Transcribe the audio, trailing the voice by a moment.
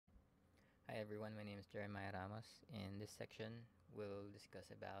Hi everyone, my name is Jeremiah Ramos. In this section, we'll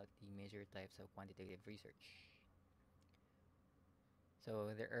discuss about the major types of quantitative research.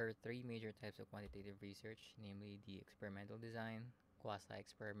 So there are three major types of quantitative research, namely the experimental design,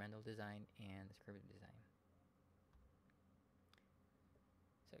 quasi-experimental design, and descriptive design.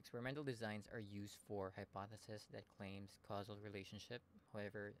 So experimental designs are used for hypotheses that claims causal relationship.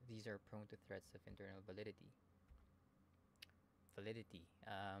 However, these are prone to threats of internal validity.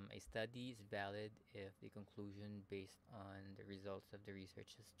 A study is valid if the conclusion based on the results of the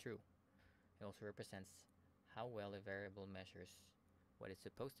research is true. It also represents how well a variable measures what it's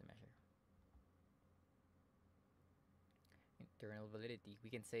supposed to measure. Internal validity. We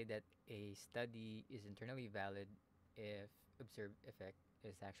can say that a study is internally valid if observed effect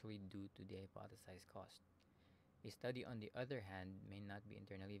is actually due to the hypothesized cost. A study, on the other hand, may not be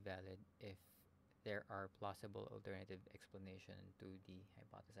internally valid if there are plausible alternative explanation to the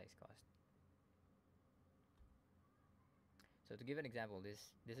hypothesized cost. So to give an example,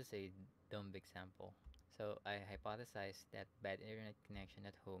 this is a dumb example. So I hypothesize that bad internet connection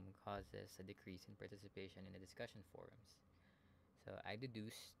at home causes a decrease in participation in the discussion forums. So I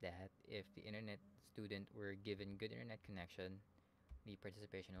deduce that if the internet student were given good internet connection, the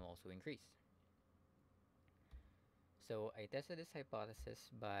participation will also increase. So I tested this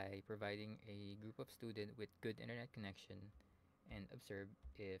hypothesis by providing a group of students with good internet connection and observed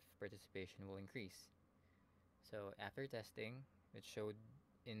if participation will increase. So after testing, it showed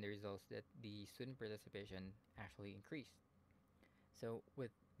in the results that the student participation actually increased. So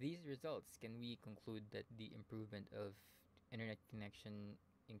with these results, can we conclude that the improvement of internet connection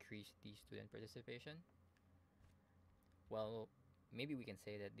increased the student participation? Well, maybe we can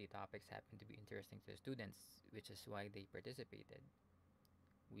say that the topics happen to be interesting to the students, which is why they participated.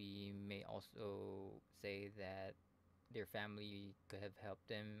 We may also say that their family could have helped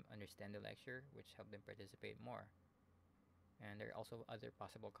them understand the lecture, which helped them participate more. And there are also other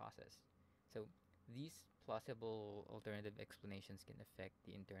possible causes. So these plausible alternative explanations can affect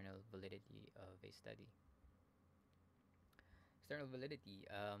the internal validity of a study. External validity,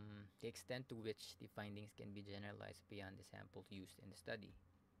 the extent to which the findings can be generalized beyond the sample used in the study.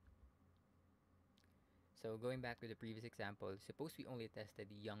 So going back to the previous example, suppose we only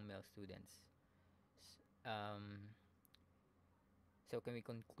tested the young male students. Um, so can we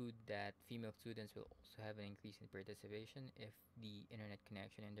conclude that female students will also have an increase in participation if the internet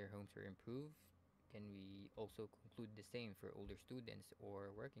connection in their homes were improved? Can we also conclude the same for older students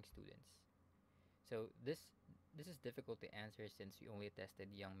or working students? So this is difficult to answer since we only tested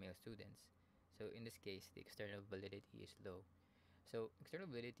young male students. So in this case, the external validity is low. So external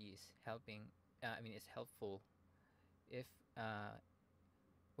validity is is helpful if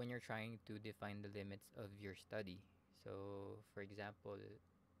when you're trying to define the limits of your study. So for example,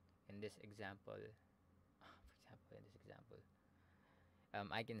 in this example,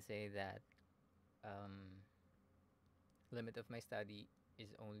 I can say that um, limit of my study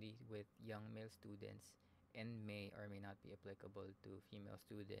is only with young male students and may or may not be applicable to female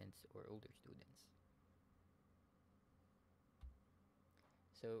students or older students.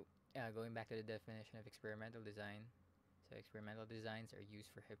 So, going back to the definition of experimental design, so experimental designs are used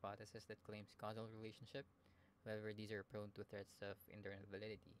for hypotheses that claims causal relationship. However, these are prone to threats of internal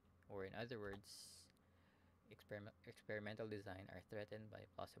validity, or in other words, experimental design are threatened by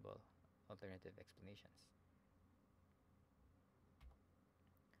plausible alternative explanations.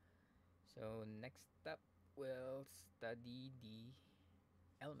 So next up, we'll study the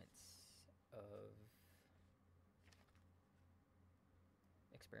elements of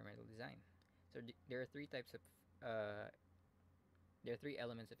experimental design. So there are three types of uh, there are three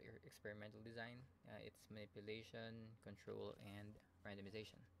elements of experimental design. It's manipulation, control, and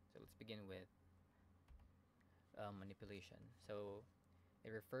randomization. So let's begin with manipulation. So it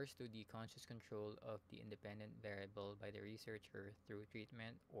refers to the conscious control of the independent variable by the researcher through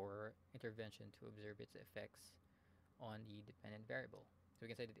treatment or intervention to observe its effects on the dependent variable. So we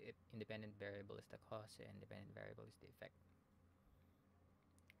can say that the independent variable is the cause and dependent variable is the effect.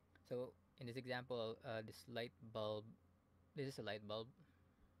 So in this example, this is a light bulb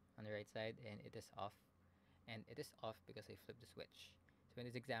on the right side and it is off. And it is off because I flipped the switch. So in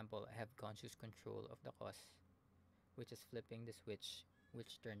this example, I have conscious control of the cause, which is flipping the switch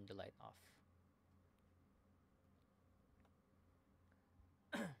which turned the light off.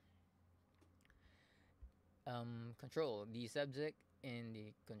 Control. The subject in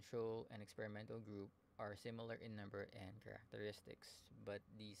the control and experimental group are similar in number and characteristics, but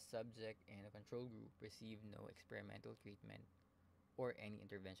the subject in the control group receive no experimental treatment or any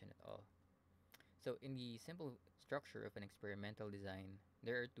intervention at all. So in the simple structure of an experimental design,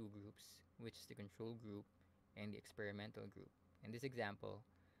 there are two groups, which is the control group and the experimental group. In this example,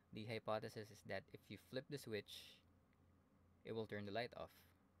 the hypothesis is that if you flip the switch, it will turn the light off.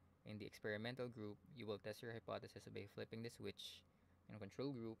 In the experimental group, you will test your hypothesis by flipping the switch. In a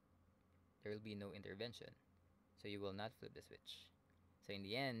control group, there will be no intervention, so you will not flip the switch. So in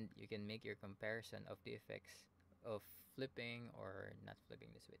the end, you can make your comparison of the effects of flipping or not flipping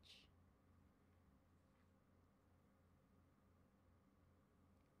the switch.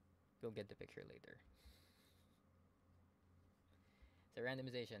 You'll get the picture later. So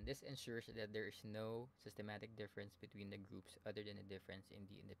randomization. This ensures that there is no systematic difference between the groups other than a difference in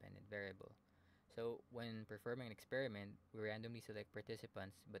the independent variable. So when performing an experiment, we randomly select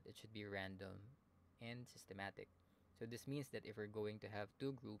participants, but it should be random and systematic. So this means that if we're going to have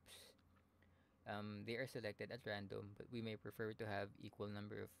two groups, they are selected at random, but we may prefer to have equal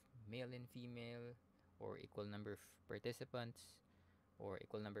number of male and female, or equal number of participants, or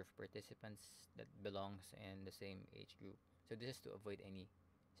equal number of participants that belongs in the same age group. So this is to avoid any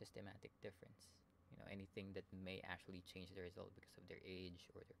systematic difference. Anything that may actually change the result because of their age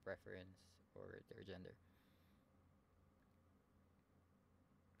or their preference or their gender.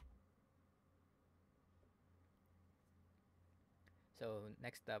 So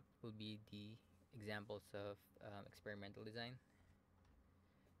next up will be the examples of experimental design.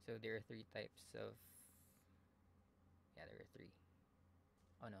 So there are three types of, yeah, there are three.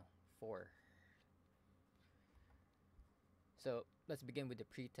 Oh no, four. So let's begin with the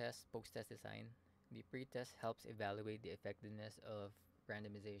pre-test, post-test design. The pre-test helps evaluate the effectiveness of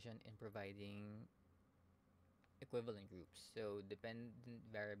randomization in providing equivalent groups. So dependent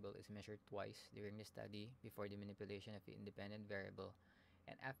variable is measured twice during the study, before the manipulation of the independent variable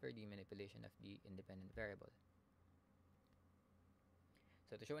and after the manipulation of the independent variable.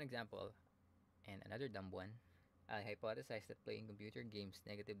 So to show an example, and another dumb one, I hypothesize that playing computer games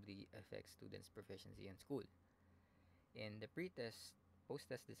negatively affects students' proficiency in school. In the pre-test,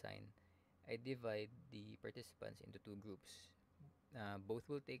 post-test design, I divide the participants into two groups. Both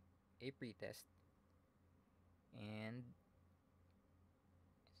will take a pre-test, and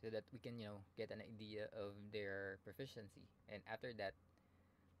so that we can get an idea of their proficiency. And after that,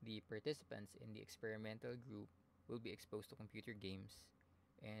 the participants in the experimental group will be exposed to computer games,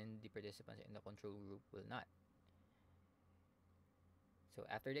 and the participants in the control group will not. So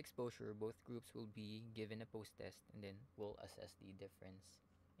after the exposure, both groups will be given a post-test, and then we'll assess the difference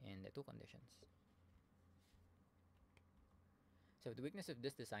in the two conditions. So the weakness of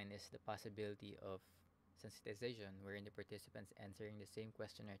this design is the possibility of sensitization, wherein the participants answering the same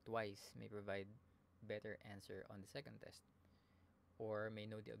questionnaire twice may provide better answer on the second test, or may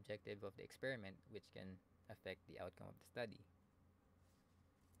know the objective of the experiment, which can affect the outcome of the study.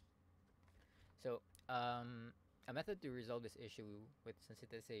 So, a method to resolve this issue with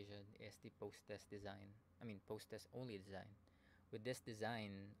sensitization is the post-test design. Post-test only design. With this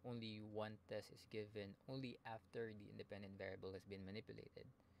design, only one test is given only after the independent variable has been manipulated.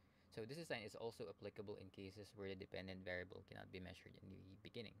 So this design is also applicable in cases where the dependent variable cannot be measured in the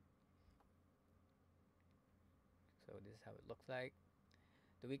beginning. So this is how it looks like.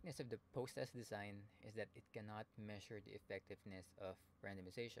 The weakness of the post-test design is that it cannot measure the effectiveness of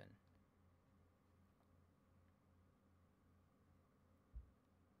randomization.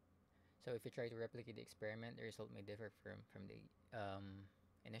 So if you try to replicate the experiment, the result may differ from the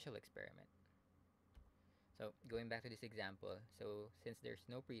initial experiment. So going back to this example, so since there's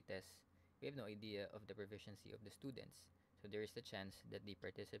no pretest, we have no idea of the proficiency of the students. So there is a chance that the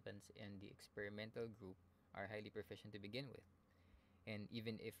participants in the experimental group are highly proficient to begin with. And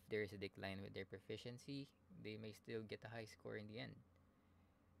even if there is a decline with their proficiency, they may still get a high score in the end.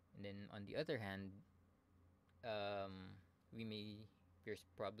 And then on the other hand, we may there's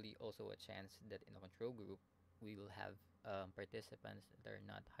probably also a chance that in a control group we will have participants that are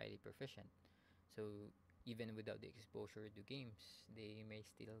not highly proficient. So even without the exposure to games, they may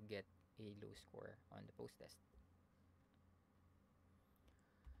still get a low score on the post test.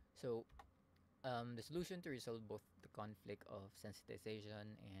 So the solution to resolve both the conflict of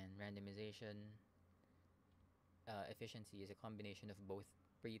sensitization and randomization efficiency is a combination of both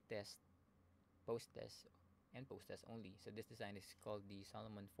pre-test, post-test, and post-test only. So this design is called the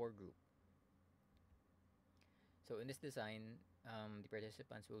Solomon 4 group. So in this design, the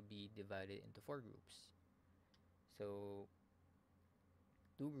participants will be divided into four groups. So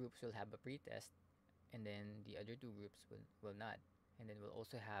two groups will have a pre-test, and then the other two groups will not. And then we'll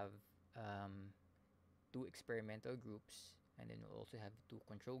also have two experimental groups, and then we'll also have two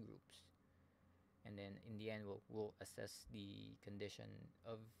control groups. And then in the end, we'll assess the condition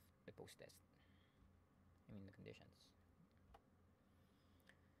of the post-test. the conditions.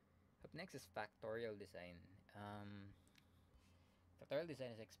 Up next is factorial design. Um, Factorial design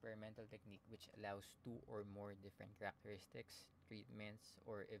is an experimental technique which allows two or more different characteristics, treatments,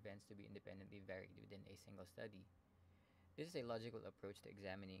 or events to be independently varied within a single study. This is a logical approach to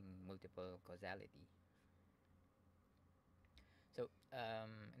examining multiple causality. So,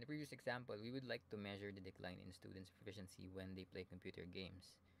 in the previous example, we would like to measure the decline in students' proficiency when they play computer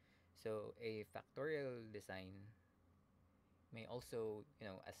games. So, a factorial design may also,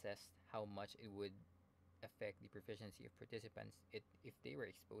 assess how much it would affect the proficiency of participants if they were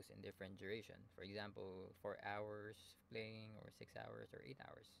exposed in different duration. For example, 4 hours playing, or 6 hours, or 8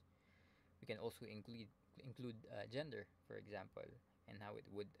 hours. We can also include gender, for example, and how it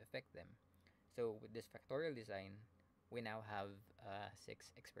would affect them. So with this factorial design, we now have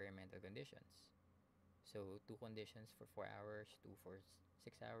 6 experimental conditions. So 2 conditions for 4 hours, 2 for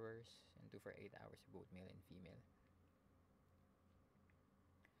 6 hours, and 2 for 8 hours, both male and female.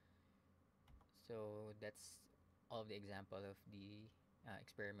 So that's all of the example of the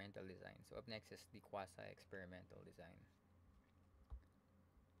experimental design. So up next is the quasi-experimental design.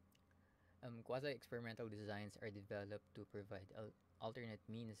 Quasi-experimental designs are developed to provide alternate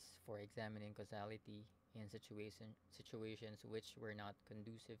means for examining causality in situations which were not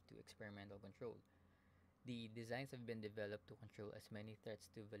conducive to experimental control. The designs have been developed to control as many threats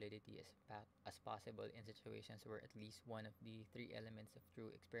to validity as possible in situations where at least one of the three elements of true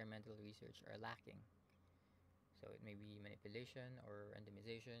experimental research are lacking. So it may be manipulation, or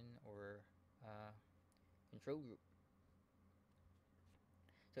randomization, or control group.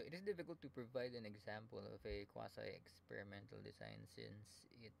 So it is difficult to provide an example of a quasi-experimental design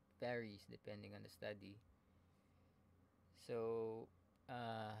since it varies depending on the study. So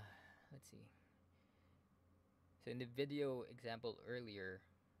uh, let's see. So in the video example earlier,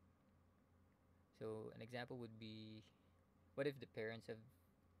 so an example would be, what if the parents of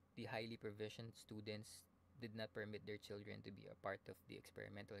the highly provisioned students did not permit their children to be a part of the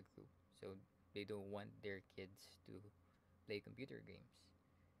experimental group? So they don't want their kids to play computer games.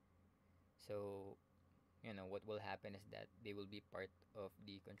 So, what will happen is that they will be part of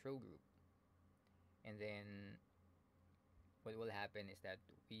the control group. And then what will happen is that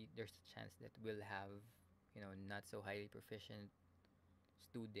there's a chance that we'll have, not so highly proficient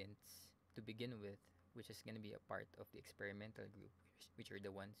students to begin with, which is going to be a part of the experimental group, which are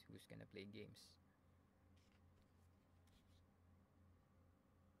the ones who's going to play games.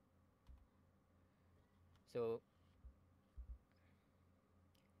 So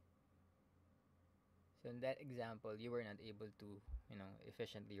So in that example, you were not able to,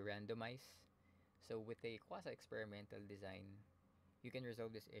 efficiently randomize. So with a quasi-experimental design, you can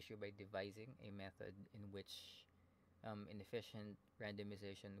resolve this issue by devising a method in which inefficient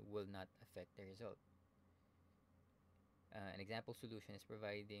randomization will not affect the result. An example solution is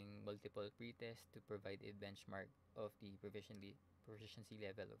providing multiple pretests to provide a benchmark of the proficiency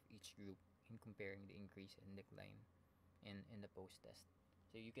level of each group in comparing the increase and decline in the post-test.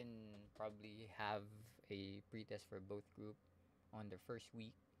 So you can probably have a pretest for both group on the first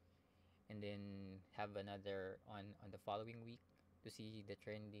week, and then have another on the following week to see the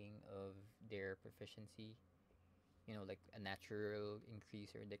trending of their proficiency, like a natural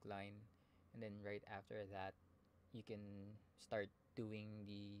increase or decline. And then right after that, you can start doing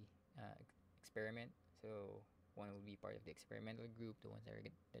the experiment. So one will be part of the experimental group, the ones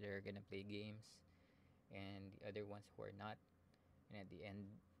that are gonna play games, and the other ones who are not. And at the end,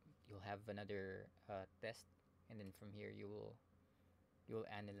 you'll have another test, and then from here you will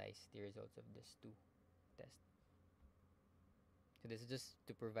analyze the results of these two tests. So this is just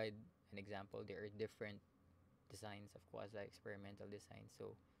to provide an example. There are different designs of quasi-experimental design.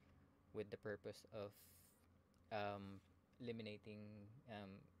 So with the purpose of um, eliminating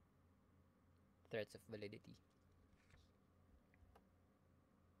threats of validity.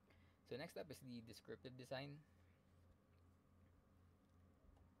 So next up is the descriptive design.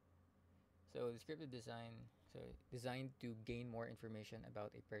 So descriptive design, so designed to gain more information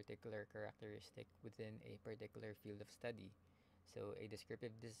about a particular characteristic within a particular field of study. So a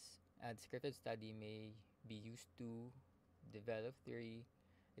descriptive study may be used to develop theory,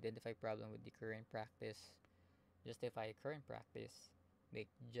 identify problem with the current practice, justify current practice, make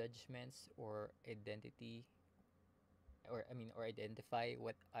judgments, or identify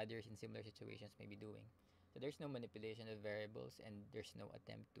what others in similar situations may be doing. So there's no manipulation of variables, and there's no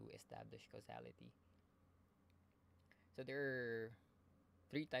attempt to establish causality. So there are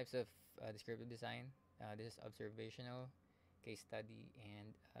three types of descriptive design. This is observational, case study,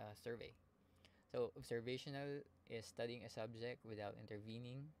 and survey. So observational is studying a subject without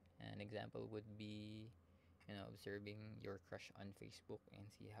intervening. An example would be observing your crush on Facebook and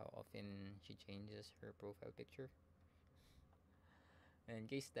see how often she changes her profile picture. And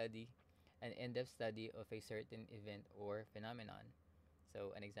case study, an in-depth study of a certain event or phenomenon.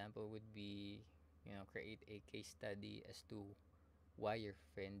 So an example would be, create a case study as to why your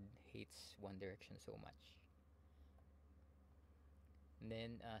friend hates One Direction so much. And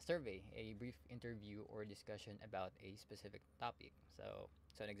then survey, a brief interview or discussion about a specific topic. So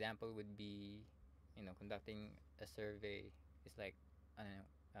an example would be, conducting a survey is like, I don't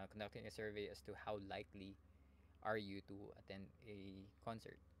know, conducting a survey as to how likely are you to attend a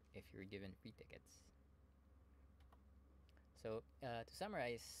concert if you're given free tickets. So to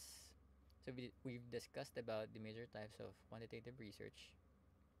summarize, we've discussed about the major types of quantitative research.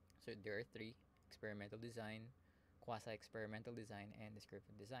 So there are three: experimental design, quasi-experimental design, and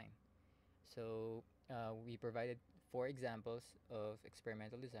descriptive design. So we provided four examples of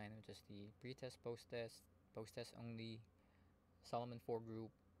experimental design, which is the pre-test, post-test only, Solomon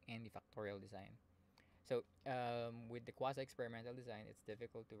four-group, and the factorial design. So with the quasi-experimental design, it's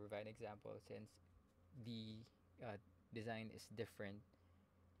difficult to provide examples since the uh, design is different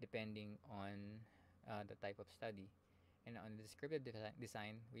depending on the type of study. And on the descriptive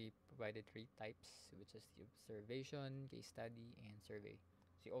design, we provided three types, which is the observation, case study, and survey.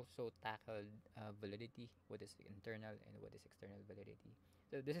 So we also tackled validity, what is internal and what is external validity.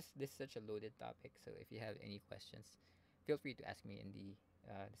 So this is such a loaded topic. So if you have any questions, feel free to ask me in the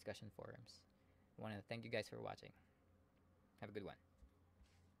discussion forums. I want to thank you guys for watching. Have a good one.